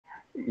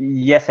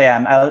Yes, I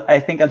am. I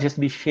think I'll just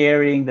be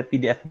sharing the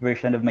PDF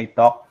version of my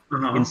talk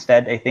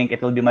instead. I think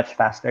it will be much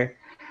faster.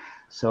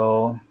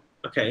 So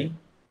okay.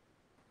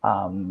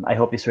 I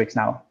hope this works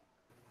now.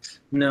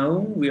 No,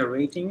 we are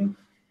waiting.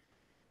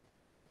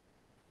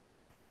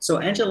 So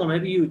Angela,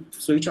 maybe you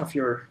switch off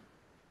your,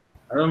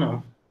 I don't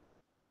know.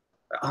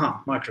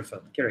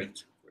 Microphone.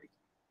 Great.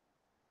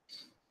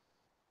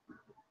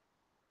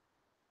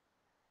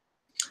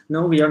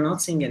 No, we are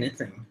not seeing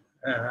anything.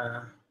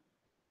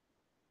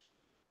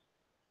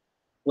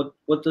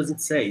 What does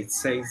it say? It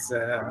says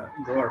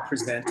you are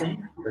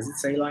presenting. Does it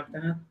say like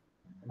that?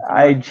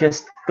 I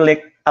just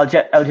clicked. I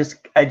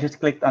just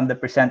clicked on the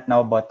present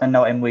now button.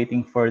 Now I'm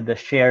waiting for the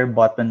share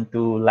button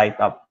to light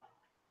up.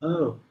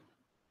 Oh.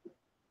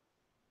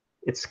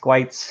 It's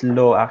quite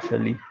slow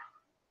actually.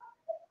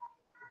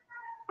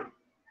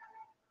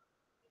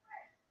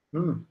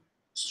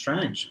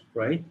 Strange,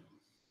 right?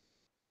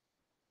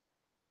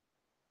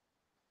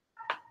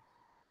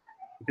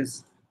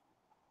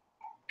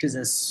 Because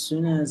as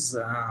soon as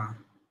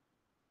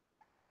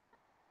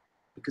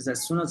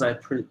I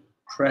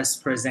press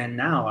present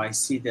now, I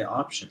see the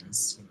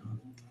options, you know,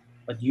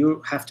 but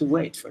you have to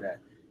wait for that.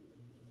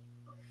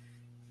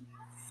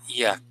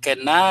 Yeah,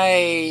 can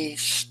I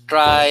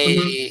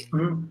try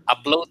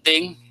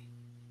uploading,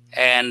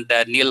 and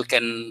Neil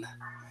can?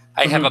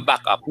 I have a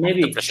backup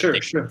maybe of the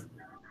presentation.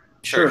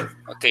 Sure.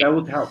 Okay, that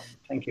would help.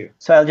 Thank you.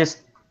 So I'll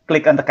just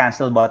click on the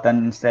cancel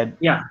button instead.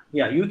 Yeah,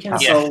 you can.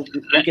 Yeah. So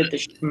we get the.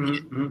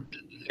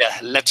 Yeah,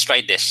 let's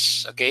try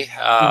this. Okay.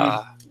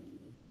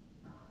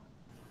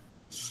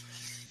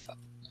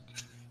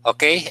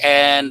 Okay,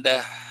 and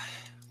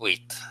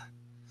wait.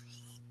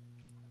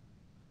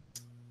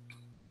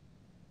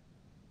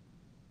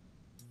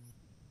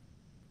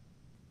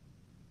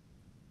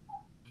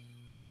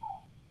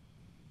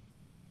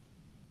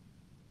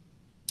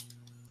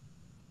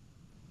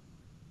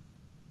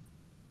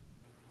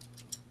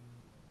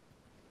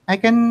 I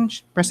can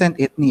present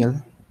it,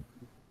 Neil.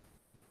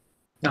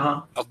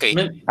 Okay.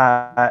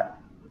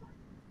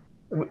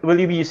 Will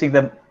you be using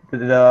the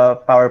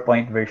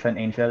PowerPoint version,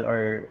 Angel,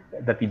 or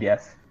the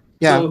PDF?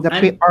 Yeah, so, the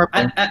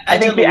PowerPoint. I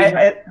think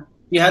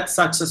you had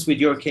success with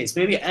your case.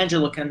 Maybe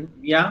Angela can.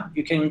 Yeah,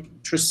 you can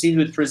proceed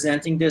with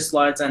presenting the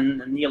slides,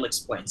 and Neil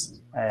explains.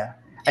 Yeah.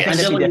 I think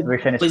Angela, the PDF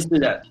version please do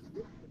that.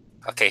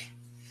 Okay.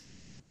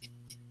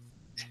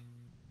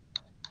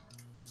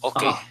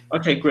 Okay.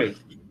 Okay, great.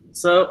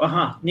 So,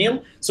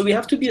 Neil, so we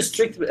have to be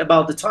strict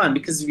about the time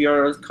because we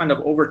are kind of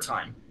over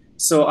time.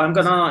 So I'm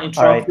gonna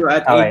interrupt you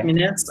at 8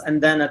 minutes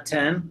and then at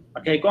 10.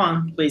 Okay, go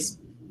on, please.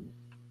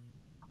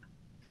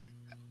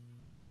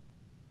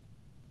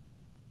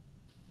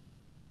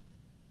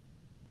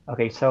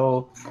 Okay,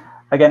 so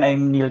again,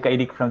 I'm Niel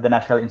from the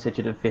National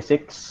Institute of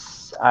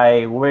Physics.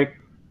 I worked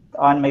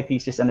on my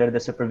thesis under the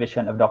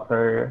supervision of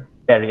Dr.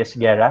 Perry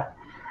Guerra.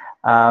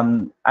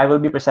 I will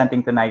be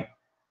presenting tonight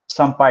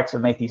some parts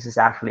of my thesis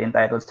actually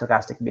entitled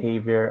Stochastic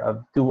Behavior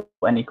of Two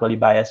Unequally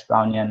Biased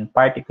Brownian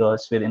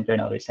Particles with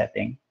Internal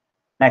Resetting.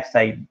 Next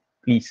slide,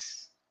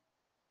 please.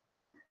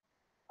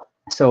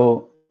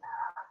 So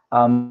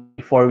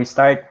before we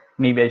start,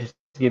 maybe I just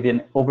give you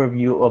an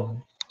overview of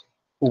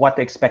what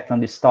to expect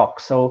from this talk.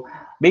 So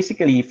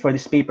basically, for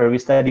this paper, we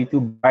studied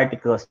two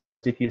particles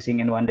diffusing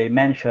in one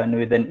dimension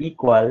with an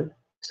equal,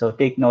 so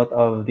take note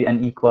of the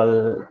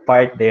unequal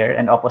part there,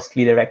 and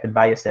oppositely directed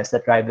biases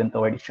that drive them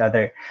toward each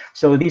other.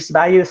 So these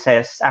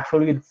biases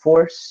actually would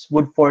force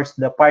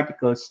the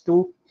particles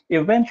to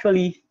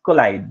eventually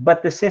collide,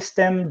 but the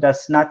system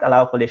does not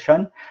allow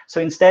collision.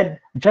 So instead,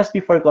 just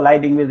before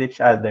colliding with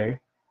each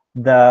other,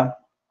 the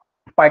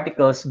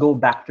particles go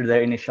back to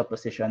their initial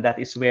position. That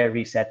is where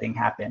resetting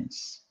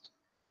happens.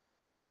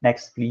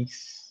 Next,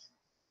 please.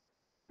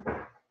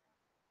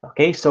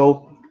 Okay,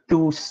 so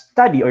to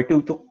study or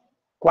to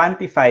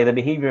quantify the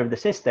behavior of the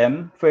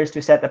system, first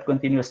we set up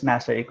continuous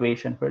master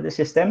equation for the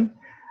system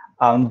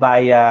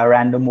via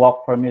random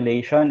walk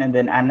formulation, and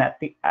then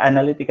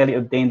analytically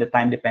obtain the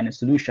time-dependent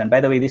solution.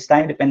 By the way, this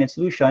time-dependent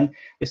solution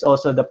is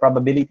also the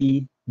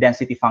probability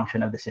density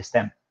function of the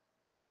system.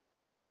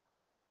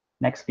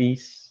 Next,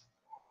 please.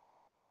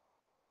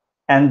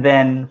 And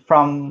then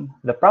from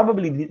the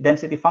probability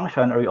density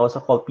function, or we also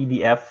call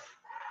PDF,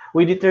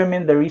 we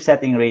determine the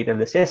resetting rate of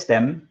the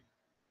system.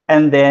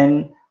 And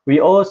then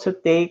we also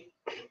take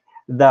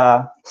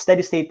the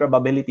steady state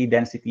probability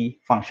density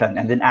function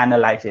and then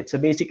analyze it. So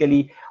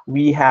basically,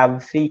 we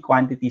have three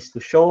quantities to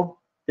show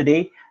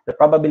today: the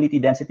probability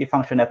density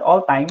function at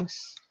all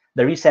times,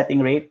 the resetting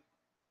rate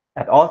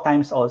at all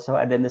times also,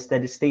 and then the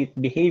steady state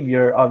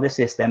behavior of the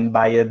system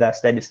via the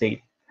steady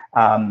state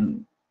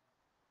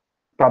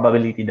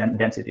probability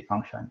density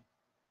function.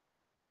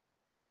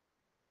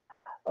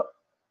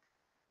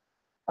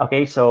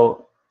 Okay,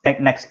 so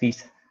next,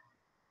 please.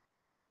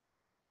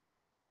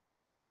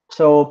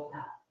 So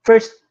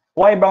first,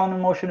 why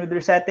Brownian motion with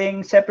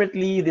resetting?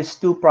 Separately, these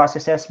two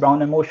processes,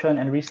 Brownian motion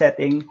and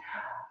resetting,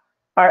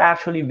 are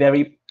actually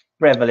very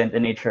prevalent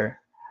in nature.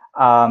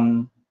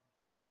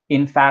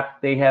 In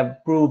fact, they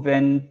have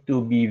proven to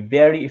be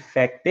very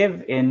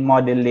effective in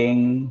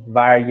modeling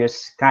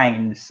various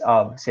kinds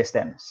of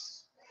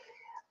systems.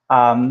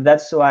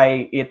 That's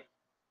why it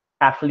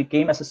actually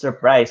came as a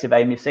surprise, if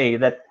I may say,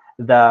 that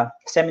the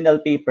seminal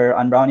paper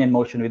on Brownian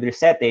motion with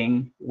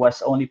resetting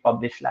was only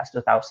published last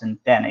 2010,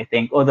 I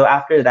think. Although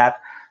after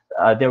that,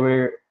 there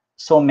were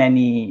so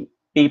many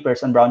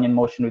papers on Brownian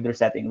motion with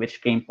resetting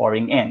which came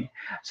pouring in.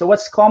 So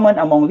what's common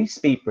among these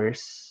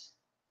papers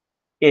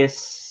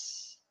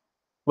is,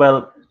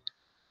 well,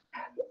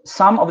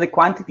 some of the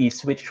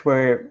quantities which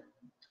were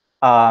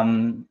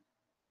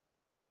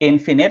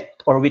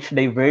infinite or which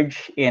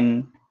diverge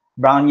in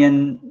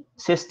Brownian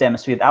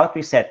systems without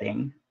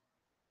resetting,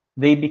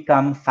 they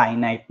become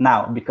finite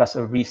now because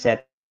of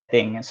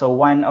resetting. So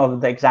one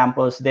of the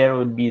examples there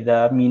would be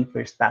the mean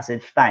first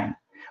passage time.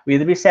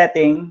 With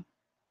resetting,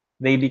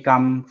 they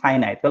become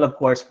finite. Well, of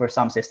course, for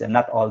some systems,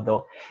 not all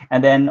though.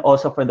 And then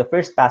also for the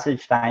first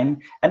passage time,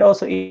 and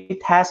also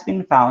it has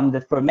been found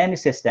that for many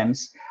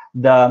systems,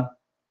 the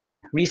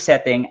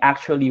resetting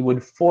actually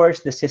would force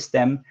the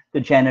system to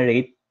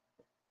generate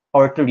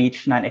or to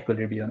reach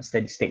non-equilibrium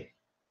steady state.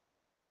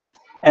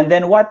 And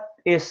then what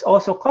is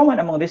also common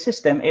among this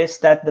system is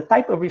that the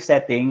type of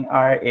resetting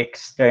are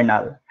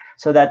external.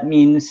 So that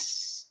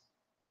means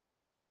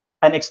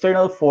an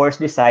external force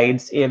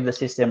decides if the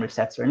system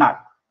resets or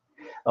not.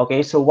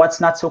 Okay, so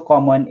what's not so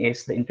common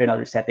is the internal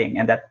resetting,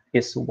 and that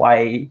is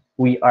why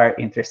we are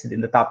interested in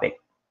the topic.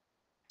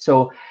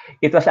 So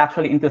it was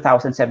actually in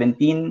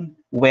 2017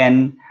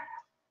 when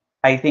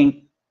I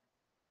think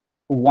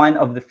one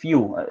of the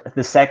few,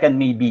 the second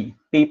maybe,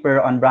 paper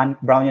on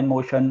Brownian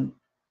motion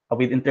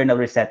with internal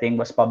resetting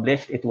was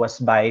published. It was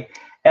by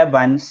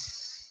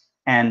Evans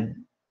and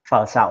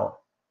Falsao.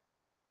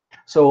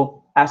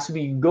 So as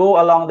we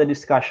go along the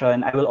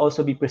discussion, I will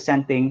also be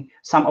presenting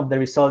some of the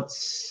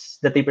results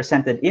that they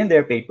presented in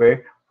their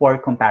paper for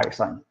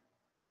comparison.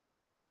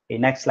 Okay,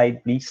 next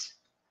slide, please.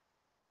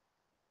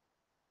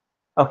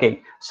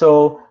 Okay,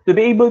 so to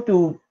be able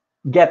to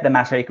get the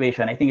master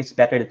equation, I think it's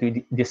better that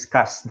we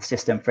discuss the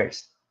system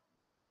first.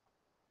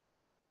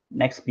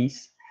 Next,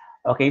 please.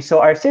 Okay, so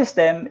our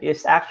system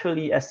is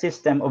actually a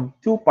system of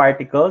two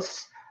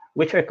particles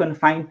which are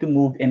confined to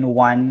move in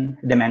one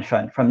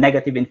dimension, from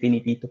negative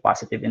infinity to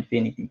positive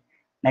infinity.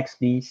 Next,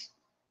 please.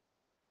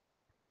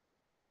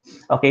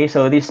 Okay,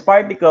 so these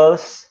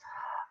particles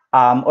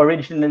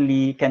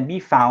originally can be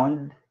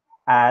found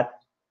at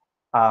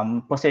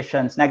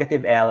positions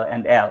negative L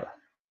and L.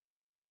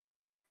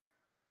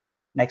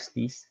 Next,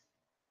 please.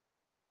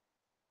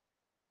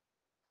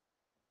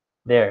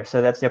 There,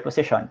 so that's their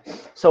position.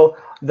 So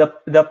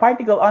the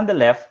particle on the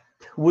left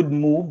would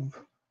move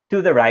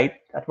to the right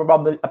at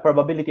a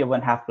probability of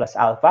 1/2 plus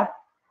alpha,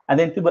 and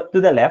then to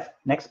the left,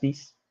 next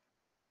please,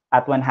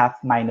 at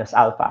 1/2 minus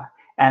alpha.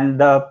 And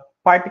the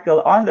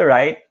particle on the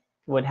right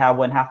would have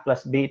 1/2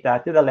 plus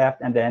beta to the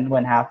left, and then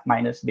 1/2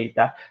 minus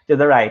beta to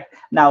the right.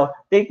 Now,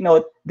 take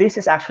note, this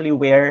is actually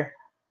where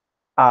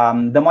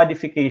the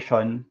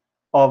modification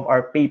of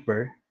our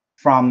paper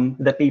from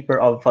the paper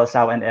of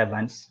Falsao and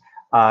Evans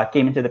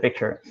came into the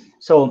picture.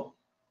 So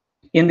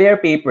in their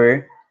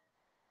paper,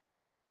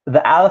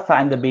 the alpha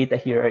and the beta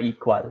here are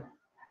equal.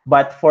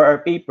 But for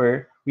our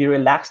paper, we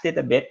relaxed it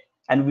a bit,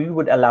 and we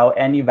would allow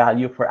any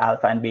value for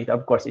alpha and beta.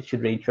 Of course, it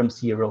should range from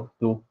 0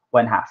 to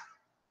 1/2.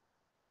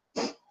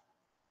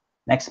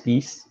 Next,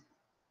 please.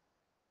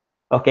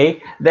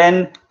 Okay,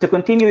 then to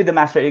continue with the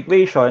master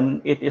equation,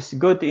 it is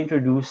good to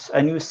introduce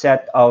a new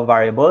set of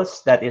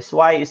variables. That is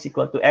y is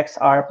equal to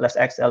xr plus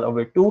xl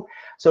over 2.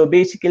 So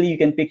basically, you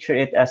can picture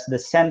it as the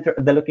center,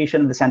 the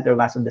location of the center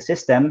of mass of the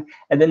system,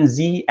 and then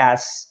z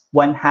as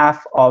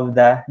 1/2 of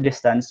the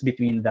distance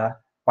between the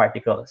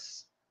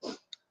particles.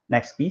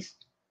 Next, please.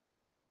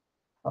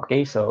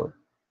 Okay, so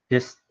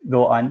just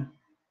go on.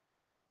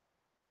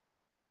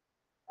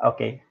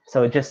 Okay,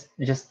 so just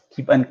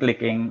keep on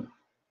clicking,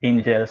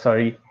 Angel.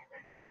 Sorry.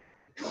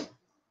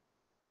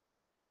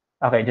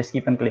 Okay, just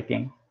keep on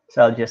clicking.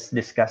 So I'll just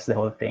discuss the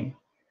whole thing.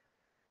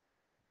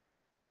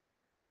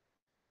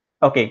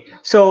 Okay,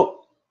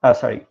 so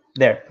sorry,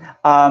 there.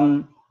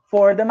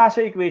 For the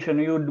master equation,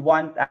 you would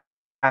want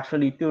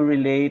actually to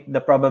relate the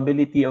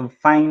probability of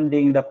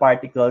finding the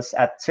particles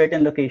at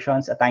certain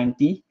locations at time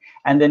t,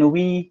 and then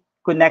we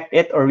connect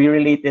it or we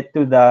relate it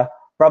to the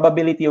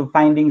probability of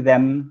finding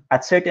them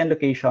at certain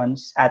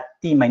locations at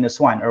t minus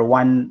 1 or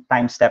 1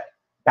 time step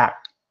back.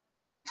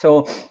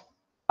 So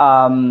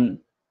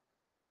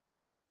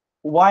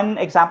one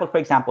example, for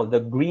example, the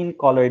green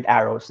colored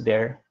arrows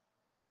there.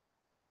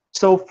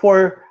 So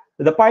for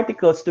the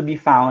particles to be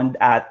found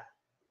at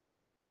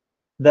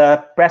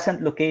the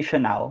present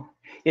location now,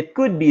 it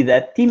could be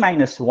that t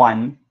minus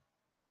 1,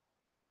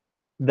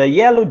 the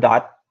yellow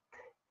dot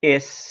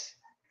is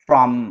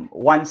from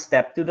 1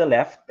 step to the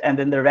left, and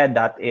then the red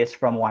dot is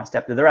from 1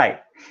 step to the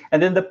right.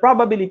 And then the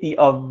probability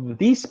of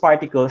these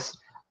particles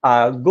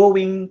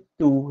going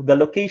to the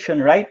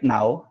location right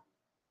now,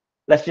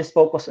 let's just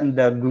focus on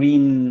the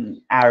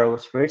green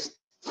arrows first,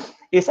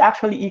 is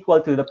actually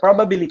equal to the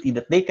probability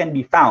that they can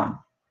be found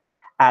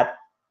at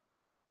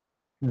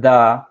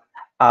the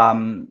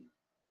um,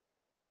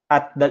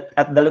 at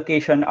the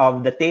location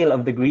of the tail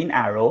of the green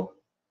arrow,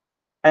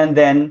 and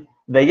then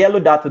the yellow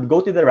dot would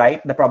go to the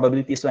right. The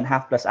probability is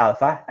 1/2 plus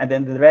alpha, and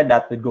then the red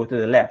dot would go to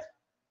the left.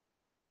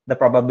 The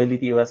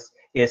probability is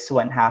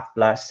 1/2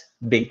 plus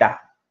beta.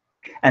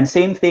 And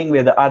same thing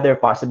with the other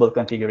possible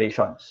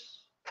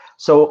configurations.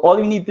 So all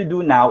you need to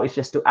do now is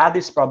just to add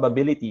these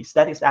probabilities.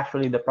 That is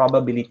actually the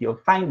probability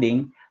of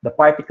finding the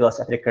particles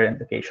at the current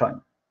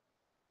location.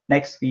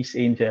 Next, please,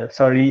 Angel.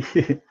 Sorry.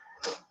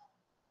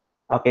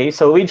 Okay,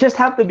 so we just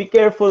have to be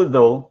careful,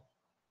 though,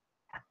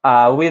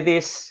 with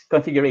this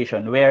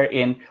configuration,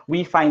 wherein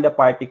we find the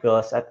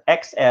particles at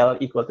xl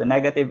equal to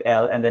negative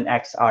L and then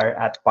xr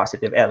at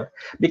positive L.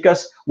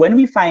 Because when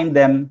we find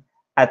them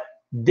at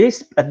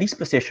these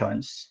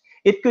positions,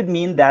 it could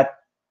mean that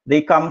they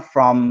come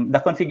from the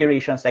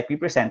configurations like we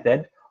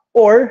presented,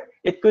 or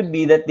it could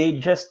be that they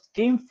just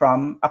came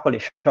from a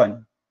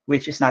collision,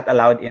 which is not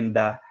allowed in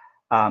the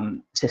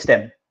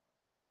system.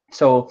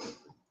 So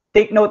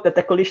take note that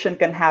the collision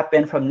can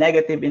happen from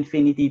negative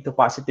infinity to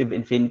positive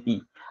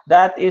infinity.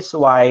 That is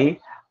why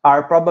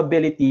our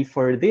probability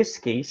for this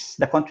case,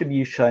 the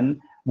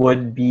contribution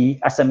would be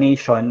a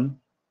summation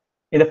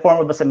in the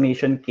form of a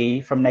summation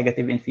k from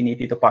negative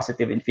infinity to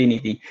positive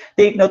infinity.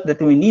 Take note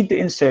that we need to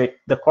insert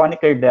the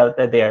Kronecker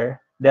delta there,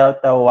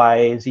 delta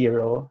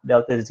y0,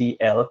 delta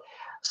zl,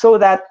 so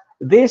that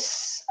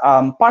this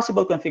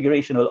possible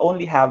configuration will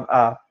only have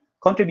a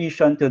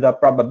contribution to the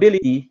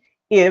probability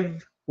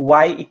if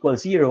y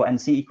equals 0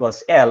 and c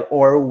equals L,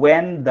 or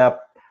when the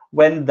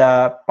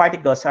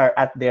particles are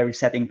at their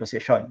resetting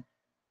position.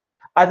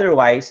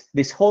 Otherwise,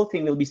 this whole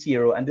thing will be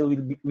 0, and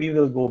we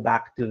will go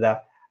back to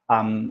the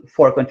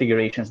 4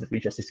 configurations that we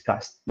just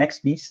discussed.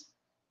 Next, please.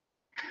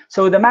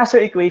 So the master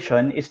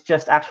equation is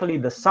just actually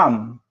the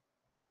sum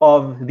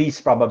of these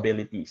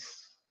probabilities.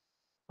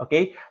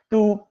 Okay,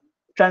 to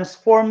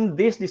transform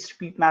this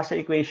discrete master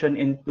equation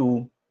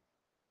into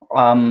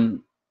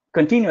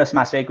continuous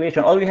master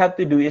equation, all we have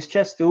to do is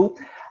just to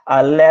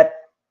let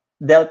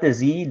delta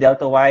z,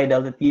 delta y,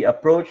 delta t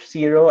approach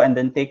 0, and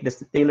then take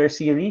this Taylor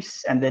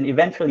series, and then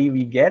eventually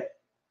we get,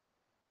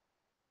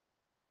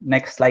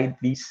 next slide,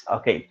 please.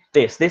 Okay,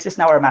 this is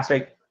now our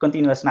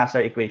continuous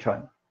master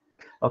equation.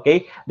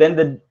 Okay,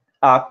 then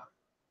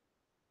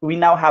we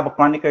now have a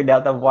Kronecker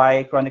delta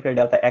y, Kronecker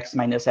delta x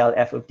minus L,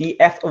 f of t.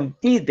 F of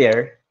t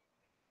there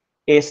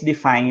is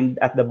defined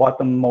at the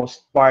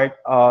bottommost part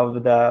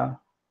of the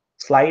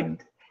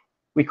slide.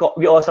 We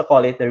also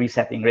call it the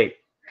resetting rate.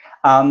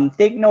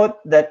 Take note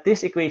that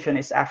this equation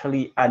is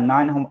actually a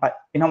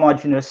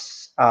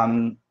inhomogeneous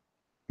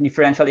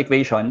differential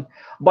equation,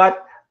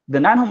 but the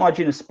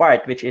non-homogeneous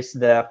part, which is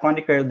the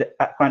Kronecker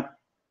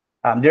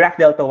Dirac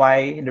delta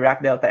y,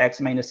 Dirac delta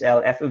x minus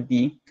L, f of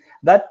d,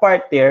 that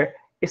part there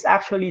is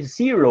actually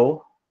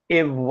 0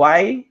 if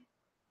y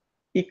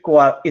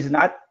is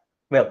not,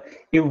 well,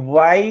 if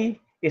y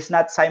is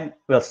not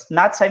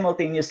not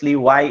simultaneously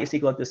y is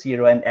equal to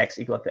 0 and x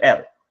equal to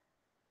L.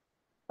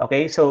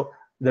 Okay, so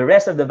the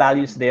rest of the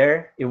values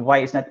there, if y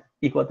is not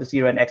equal to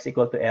 0 and x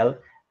equal to L,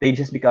 they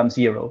just become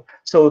 0.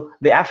 So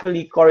they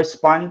actually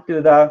correspond to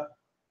the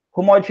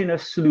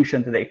homogeneous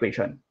solution to the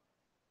equation.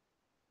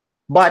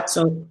 But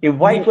so if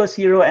y equals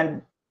 0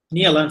 and...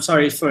 Niel, I'm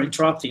sorry for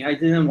interrupting. I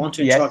didn't want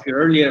to interrupt you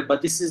earlier,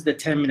 but this is the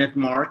 10-minute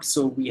mark,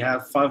 so we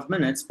have 5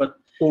 minutes, but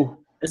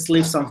let's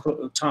leave some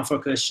time for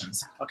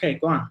questions. Okay,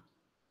 go on.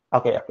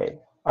 Okay.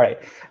 All right.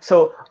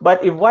 So,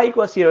 but if y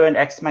equals 0 and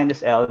x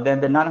minus L, then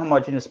the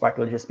non-homogeneous part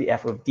will just be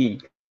f of t.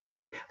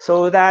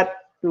 So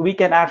that we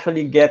can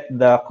actually get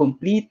the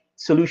complete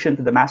solution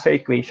to the master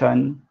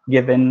equation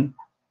given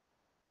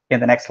in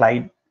the next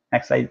slide.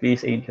 Next slide,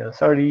 please, Angel.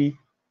 Sorry.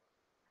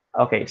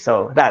 Okay,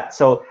 so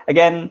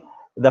again,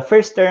 the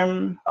first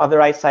term of the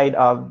right side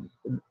of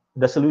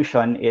the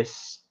solution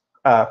is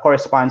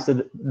corresponds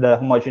to the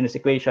homogeneous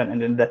equation,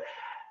 and then the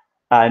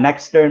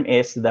next term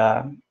is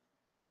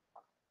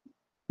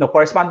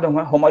correspond to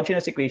the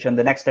homogeneous equation.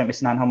 The next term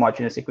is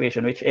non-homogeneous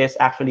equation, which is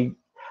actually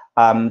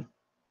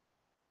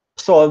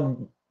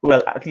solved,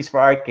 well, at least for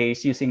our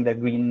case, using the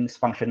Green's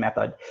function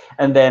method.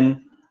 And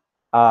then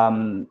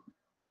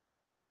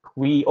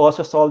we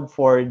also solved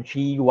for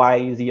g,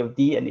 y, z of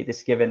d, and it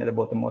is given at the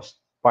bottommost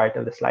part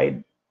of the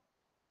slide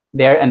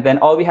there. And then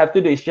all we have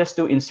to do is just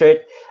to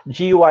insert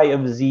gy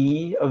of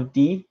z of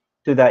d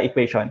to the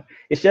equation.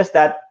 It's just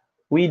that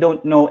we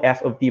don't know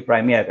f of t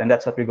prime yet, and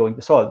that's what we're going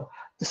to solve.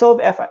 To solve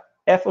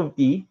f of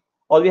t,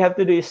 all we have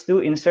to do is to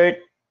insert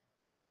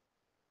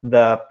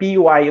the py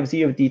of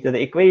z of t to the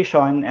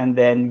equation, and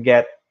then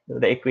get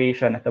the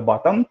equation at the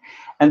bottom,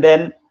 and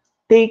then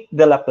take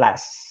the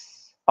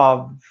Laplace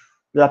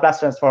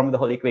transform of the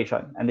whole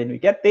equation, and then we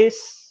get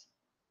this,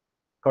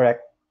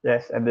 correct?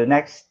 Yes, and the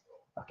next,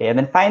 okay, and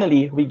then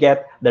finally we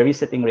get the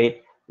resetting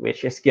rate,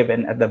 which is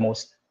given at the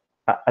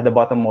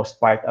bottommost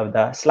part of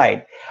the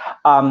slide.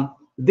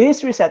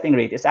 This resetting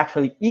rate is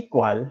actually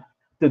equal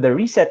to the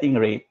resetting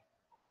rate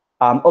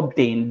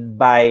obtained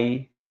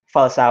by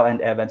Falsao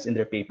and Evans in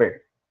their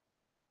paper.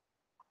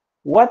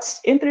 what's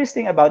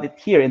interesting about it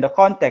here in the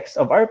context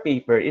of our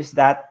paper is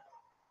that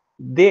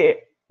the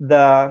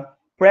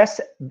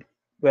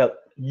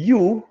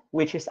U,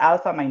 which is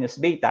alpha minus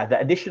beta, the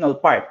additional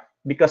part,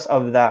 because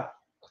of the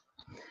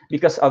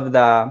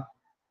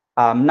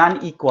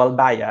non-equal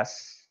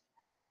bias,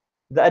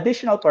 the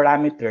additional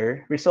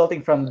parameter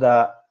resulting from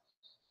the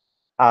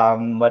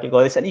what you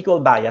call this, an equal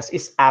bias,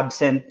 is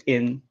absent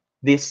in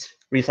this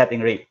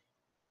resetting rate.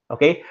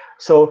 Okay,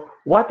 so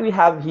what we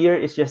have here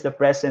is just the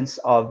presence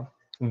of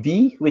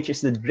V, which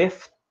is the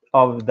drift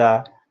of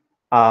the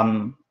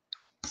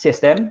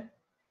system,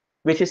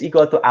 which is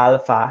equal to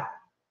alpha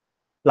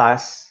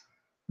plus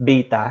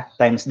beta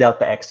times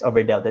delta x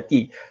over delta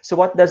t. So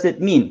what does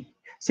it mean?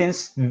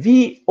 Since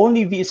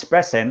only V is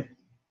present,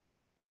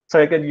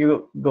 sorry, could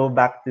you go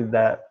back to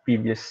the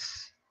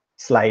previous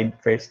slide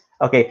first?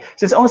 Okay,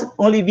 since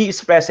only V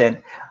is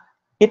present,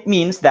 it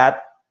means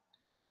that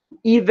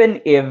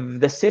even if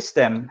the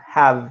system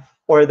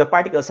or the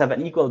particles have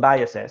unequal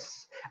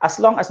biases, as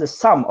long as the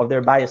sum of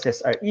their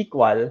biases are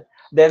equal,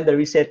 then the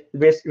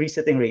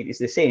resetting rate is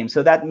the same.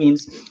 So that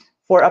means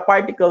for a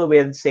particle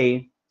with,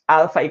 say,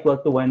 alpha equal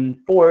to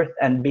 1/4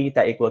 and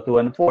beta equal to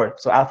 1/4,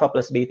 so alpha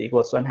plus beta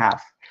equals 1/2,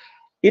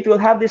 it will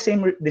have the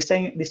same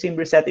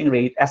resetting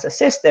rate as a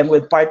system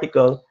with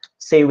particle,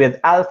 say, with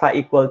alpha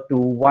equal to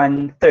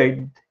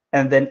 1/3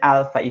 and then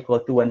alpha equal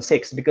to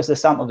 1/6, because the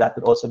sum of that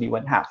would also be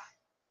 1/2.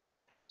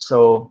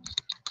 So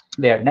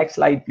there, next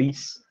slide,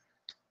 please.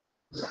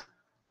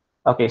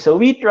 Okay, so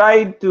we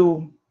tried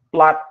to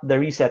plot the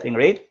resetting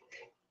rate.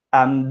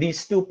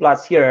 These two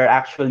plots here are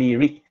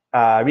actually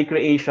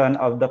recreation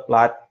of the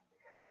plot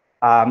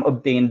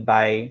obtained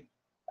by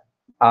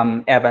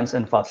Evans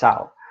and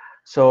Falsao.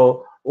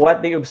 So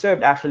what they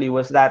observed actually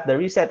was that the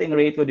resetting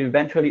rate would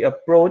eventually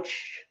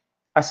approach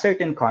a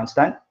certain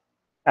constant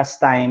as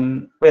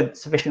time with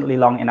sufficiently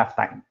long enough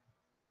time.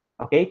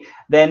 Okay,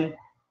 then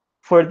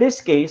for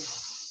this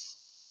case,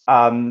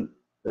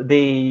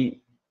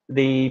 they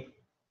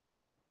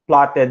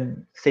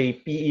plotted,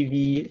 say,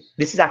 PEV.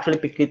 This is actually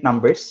piclet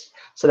numbers.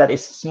 So that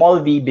is small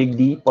v, big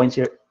D,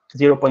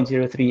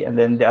 0.03, and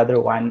then the other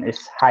one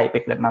is high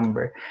piclet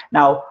number.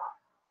 Now,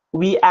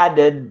 we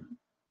added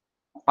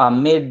a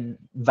mid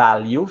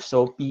value,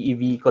 so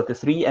PEV equal to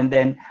 3, and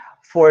then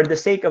for the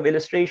sake of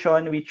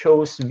illustration, we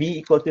chose V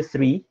equal to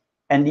 3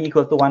 and D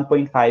equal to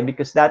 1.5,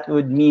 because that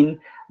would mean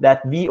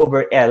that V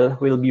over L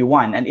will be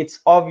 1. And it's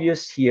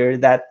obvious here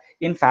that,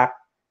 in fact,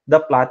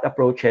 the plot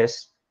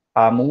approaches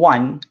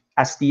 1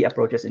 as t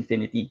approaches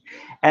infinity.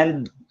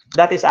 And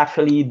that is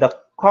actually the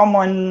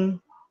common,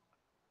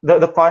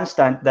 the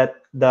constant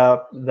that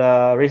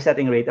the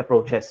resetting rate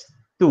approaches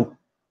 2.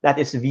 That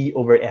is V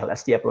over L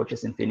as t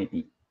approaches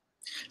infinity.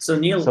 So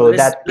Niel, so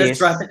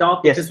let's wrap it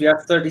up, because yes. we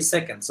have 30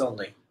 seconds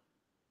only.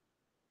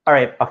 All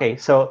right, okay,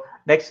 so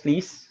next,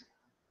 please.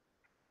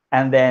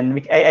 And then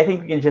I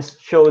think we can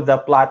just show the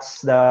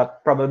plots, the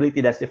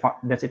probability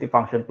density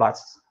function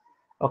plots.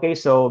 Okay,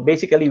 so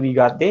basically we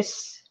got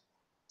this.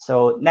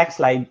 So next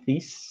slide,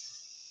 please.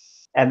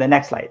 And the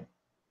next slide.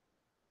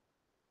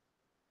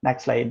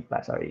 Next slide,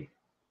 sorry.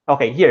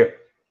 Okay,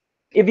 here.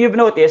 If you've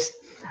noticed,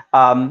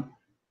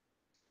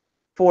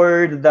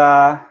 for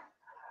the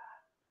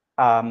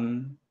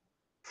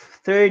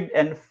third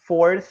and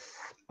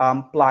fourth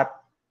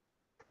plot,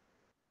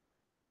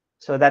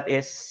 so that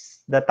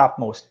is the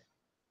topmost.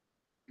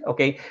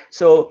 Okay,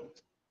 so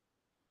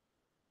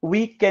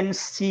we can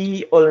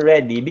see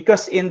already,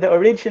 because in the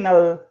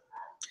original,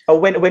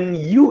 when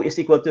U is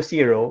equal to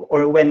 0,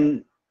 or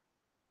when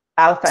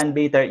alpha and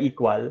beta are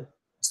equal.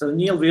 So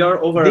Niel, we are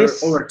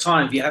over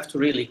time. We have to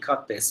really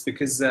cut this,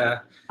 because so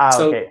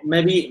okay.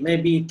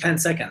 maybe 10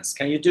 seconds.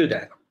 Can you do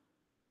that?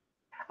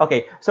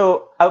 Okay,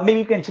 so maybe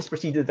you can just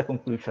proceed to the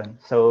conclusion.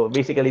 So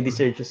basically, these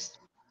are just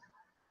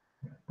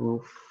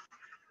proof.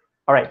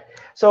 All right,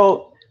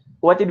 so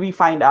what did we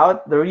find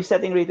out? The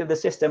resetting rate of the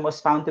system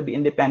was found to be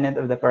independent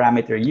of the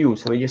parameter U.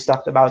 So we just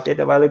talked about it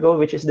a while ago,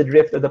 which is the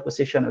drift of the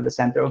position of the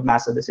center of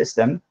mass of the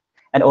system,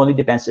 and only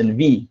depends on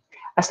V.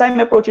 As time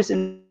approaches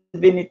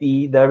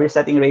infinity, the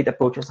resetting rate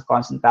approaches a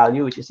constant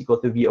value, which is equal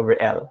to V over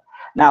L.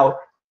 Now,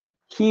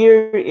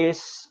 here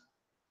is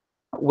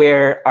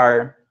where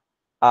our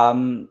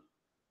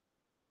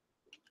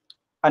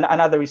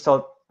another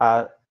result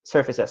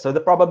surfaces. So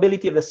the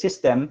probability of the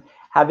system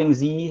having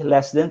Z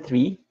less than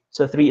 3,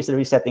 so 3 is the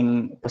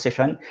resetting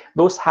position,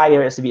 goes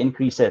higher as V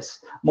increases.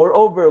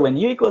 Moreover, when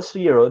U equals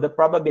 0, the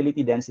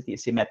probability density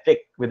is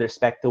symmetric with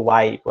respect to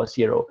Y equals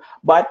 0.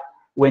 But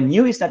when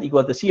U is not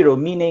equal to 0,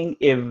 meaning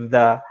if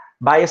the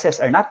biases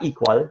are not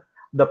equal,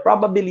 the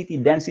probability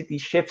density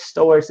shifts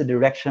towards the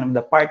direction of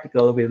the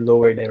particle with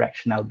lower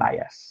directional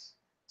bias.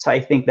 So I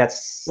think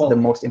that's the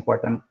most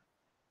important.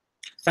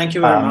 Thank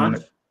you very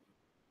much.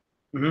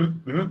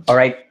 All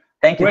right.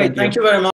 Thank you. Great. Thank you very much.